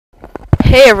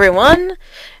Hey everyone,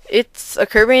 it's a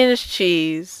Kirby and his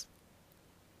cheese,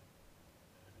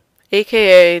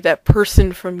 aka that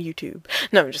person from YouTube.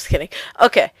 No, I'm just kidding.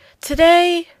 Okay,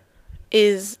 today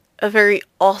is a very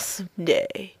awesome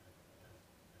day.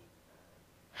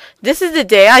 This is the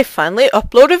day I finally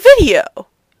upload a video.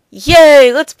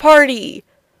 Yay, let's party.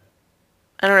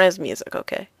 I don't have music,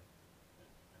 okay.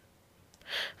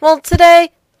 Well,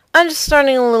 today I'm just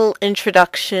starting a little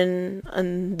introduction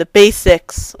on the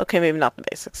basics. Okay, maybe not the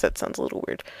basics. That sounds a little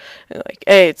weird. Like,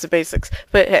 hey, it's the basics.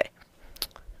 But hey,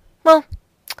 well,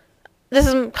 this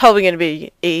is probably going to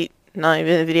be 8-9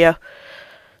 minute video.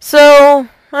 So,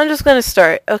 I'm just going to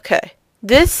start. Okay,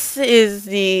 this is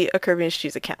the Kirby and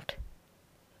Cheese account.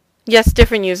 Yes,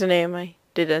 different username. I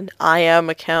did an I am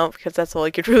account because that's all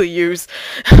I could really use.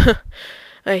 I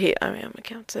hate I am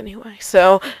accounts anyway.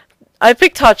 So, I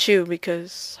picked Hachu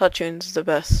because Hachu's the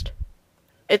best.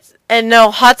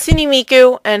 No, Hatsune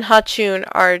Miku and Hachun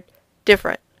are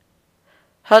different.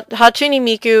 Hatsune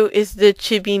Miku is the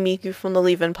Chibi Miku from the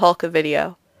Leave and Polka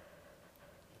video.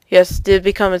 Yes, did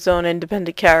become its own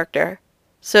independent character.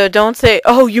 So don't say,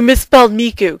 oh, you misspelled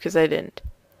Miku, because I didn't.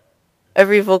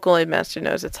 Every Vocaloid master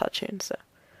knows it's Hachun, so.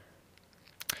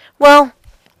 Well,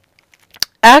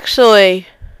 actually,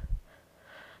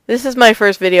 this is my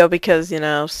first video because,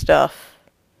 stuff.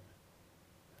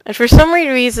 And for some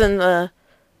reason,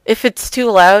 if it's too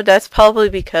loud, that's probably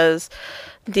because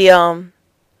the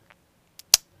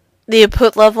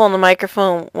input level on the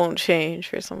microphone won't change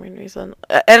for some reason.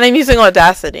 And I'm using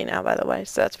Audacity now, by the way,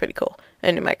 so that's pretty cool.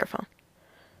 A new microphone.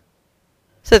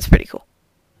 So that's pretty cool.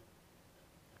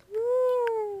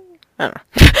 I don't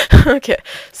know. Okay,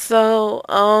 so,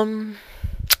 I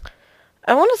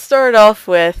want to start off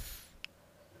with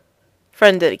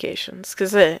friend dedications,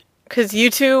 because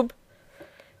YouTube,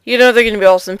 there are going to be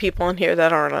awesome people on here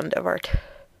that aren't on DevArt.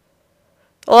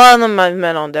 A lot of them I've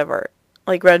met on DevArt,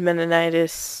 like Red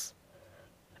Mennonitis.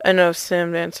 I know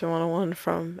Sam Dancer 101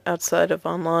 from outside of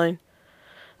online.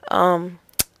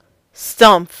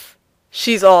 Stumpf.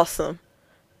 She's awesome.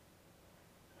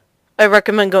 I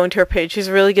recommend going to her page. She's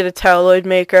really good at Tabloid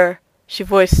Maker. She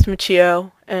voiced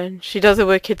Michio, and she does it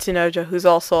with Kitsunoja, who's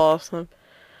also awesome.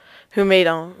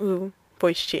 Who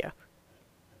voiced Chio.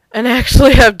 And I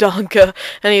actually have Donka,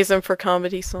 and I use him for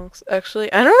comedy songs.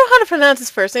 Actually, I don't know how to pronounce his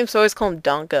first name, so I always call him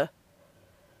Donka.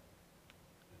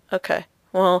 Okay.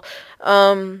 Well,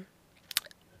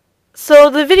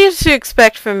 so the videos to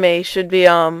expect from me should be,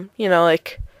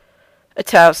 like,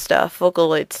 Atao stuff,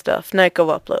 Vocaloid stuff, Nico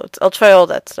uploads. I'll try all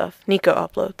that stuff. Nico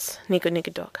uploads. Nico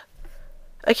Dogga.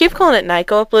 I keep calling it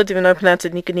Nico uploads, even though I pronounce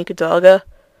it Nico Dogga.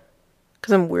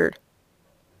 Because I'm weird.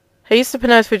 I used to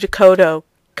pronounce Fujikoto,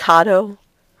 Kato.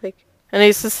 And I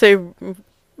used to say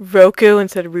Roku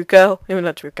instead of Ruko. Even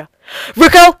not Ruko.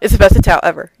 Ruko is the best Atao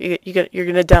ever. You're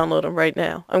gonna download them right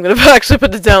now. I'm gonna actually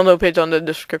put the download page on the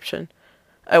description.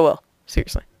 I will.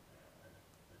 Seriously.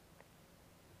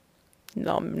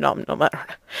 No matter.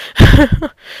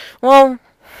 Well,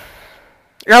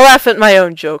 I laugh at my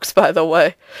own jokes, by the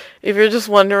way. If you're just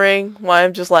wondering why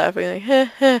I'm just laughing,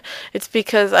 like, it's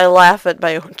because I laugh at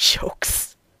my own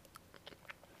jokes.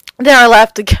 Then I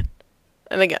laughed again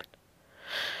and again.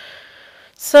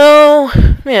 So,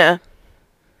 yeah.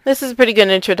 This is a pretty good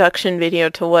introduction video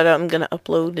to what I'm gonna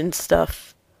upload and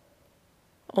stuff.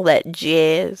 All that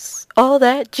jazz. All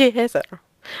that jazz. I don't know.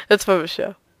 That's from a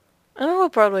show. I don't know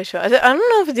what Broadway show. I don't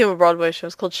know if it's even a Broadway show.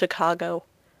 It's called Chicago.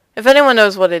 If anyone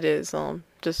knows what it is, it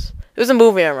was a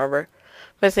movie, I remember.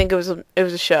 But I think it was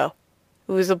a show.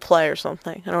 It was a play or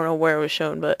something. I don't know where it was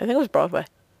shown, but I think it was Broadway.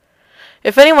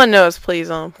 If anyone knows, please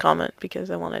comment because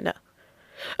I want to know.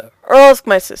 Or ask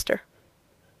my sister.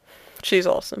 She's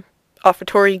awesome.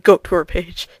 Offertory, go to her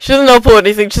page. She doesn't upload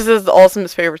anything. She says the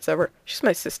awesomest favorites ever. She's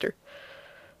my sister.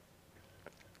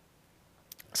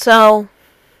 So,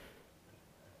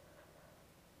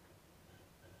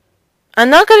 I'm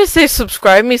not going to say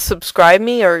subscribe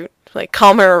me, or, like,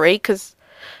 comment or rate, because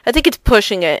I think it's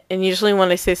pushing it, and usually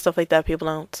when I say stuff like that, people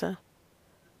don't, so.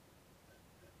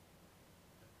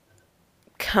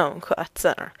 Kumquat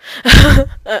Center.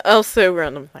 I'll say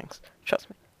random things. Trust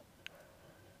me.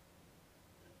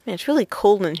 Man, it's really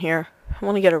cold in here. I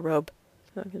want to get a robe,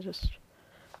 so I can just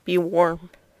be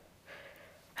warm.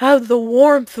 Have the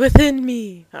warmth within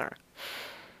me. I don't know.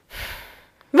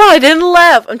 No, I didn't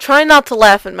laugh. I'm trying not to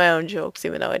laugh at my own jokes,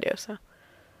 even though I do, so.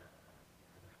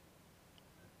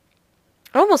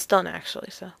 I'm almost done, actually,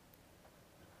 so.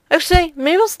 Actually,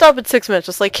 maybe I'll stop at 6 minutes,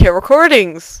 just like Care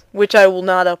Recordings, which I will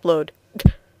not upload.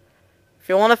 If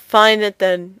you want to find it,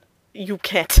 then you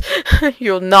can't.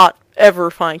 You'll not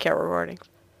ever find Care Recordings.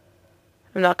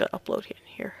 I'm not going to upload it in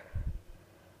here.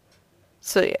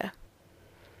 So yeah.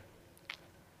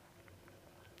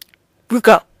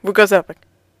 Ruko. Ruko's epic.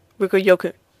 Ruko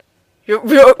Yokun.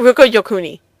 Ruko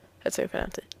Yokuni. That's how you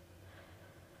pronounce it.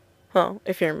 Well,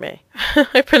 if you're me.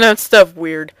 I pronounce stuff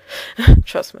weird.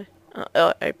 Trust me.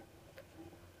 Well,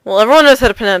 everyone knows how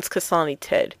to pronounce Kasani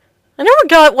Ted. I never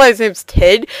got why his name's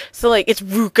Ted. So, like, it's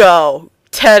Ruko,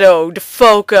 Tedo,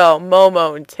 Defoko,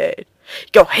 Momo, and Ted.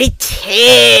 Go, hey,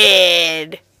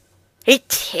 Ted! Hey,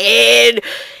 Ted!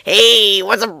 Hey,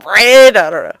 what's up, bread? I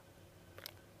don't know.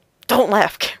 Don't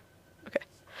laugh. Okay.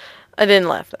 I didn't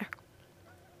laugh there.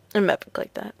 I'm epic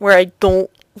like that. Where I don't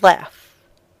laugh.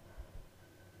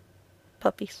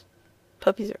 Puppies.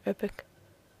 Puppies are epic.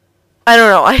 I don't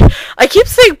know. I keep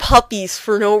saying puppies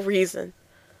for no reason.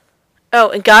 Oh,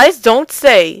 and guys, don't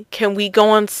say, can we go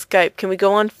on Skype? Can we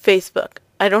go on Facebook?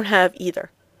 I don't have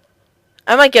either.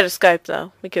 I might get a Skype,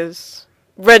 though, because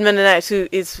Redmond and Ice, who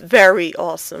is very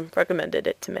awesome, recommended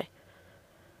it to me.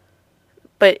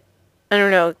 But, I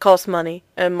don't know, it costs money,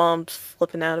 and Mom's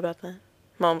flipping out about that.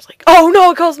 Mom's like, oh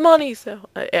no, it costs money! So,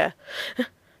 yeah.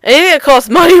 Anything that costs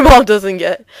money, Mom doesn't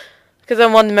get. Because I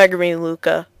want Megami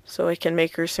Luca, so I can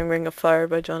make her sing Ring of Fire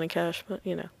by Johnny Cash, but,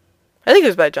 you know. I think it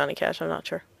was by Johnny Cash, I'm not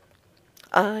sure.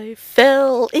 I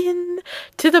fell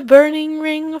into the burning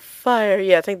ring of fire.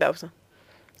 Yeah, I think that was him.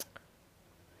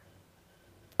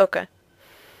 Okay.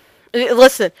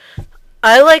 Listen,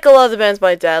 I like a lot of the bands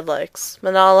my dad likes,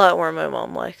 but not a lot where my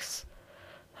mom likes.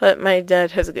 But my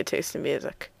dad has a good taste in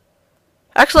music.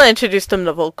 Actually, I introduced him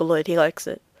to Vocaloid. He likes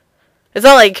it. It's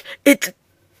not like, it's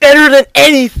better than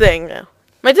anything. No.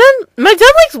 My dad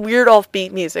likes weird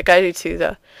offbeat music. I do too,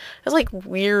 though. I like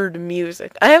weird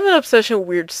music. I have an obsession with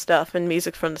weird stuff and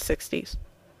music from the 60s.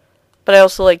 But I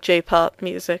also like J-pop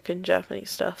music and Japanese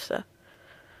stuff, so.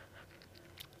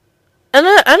 And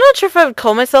I'm not sure if I would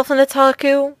call myself an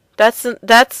otaku. That's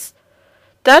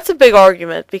a big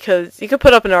argument, because you could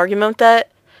put up an argument with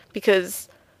that, because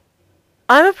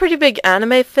I'm a pretty big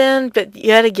anime fan, but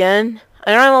yet again,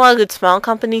 I don't have a lot of good Smile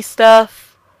Company stuff.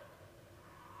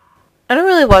 I don't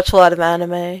really watch a lot of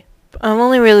anime. I've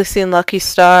only really seen Lucky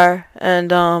Star,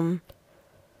 and I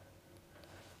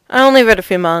only read a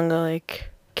few manga, like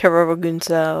Keroro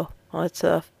Gunsou, all that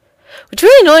stuff. What's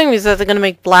really annoying me is that they're gonna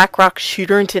make Black Rock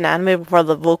Shooter into an anime before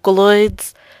the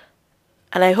Vocaloids,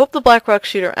 and I hope the Black Rock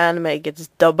Shooter anime gets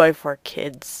dubbed by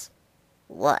 4Kids.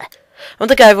 What? I want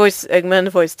the guy voice Eggman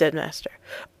to voice Deadmaster,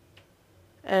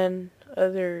 and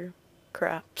other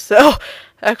crap. So,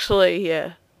 actually,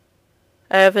 yeah.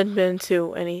 I haven't been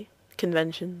to any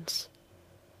conventions.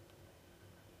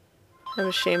 I'm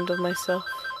ashamed of myself.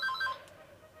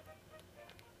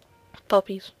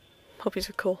 Puppies. Puppies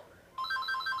are cool.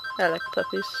 I like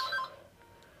puppies.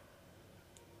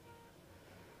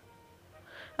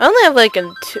 I only have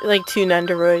like two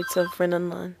Nendoroids of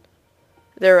Rinanlan.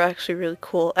 They're actually really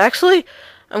cool. Actually,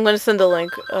 I'm gonna send a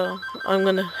link. I'm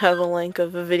gonna have a link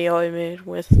of a video I made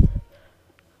with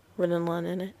Rinanlan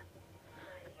in it.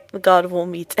 The God of All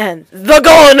Meats and the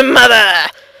Golden Mother!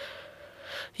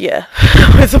 Yeah,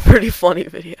 it's a pretty funny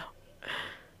video.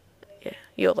 Yeah,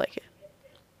 you'll like it.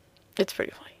 It's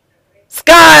pretty funny.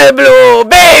 Sky blue!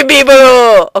 Baby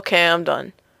blue! Okay, I'm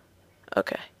done.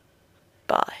 Okay.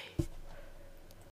 Bye.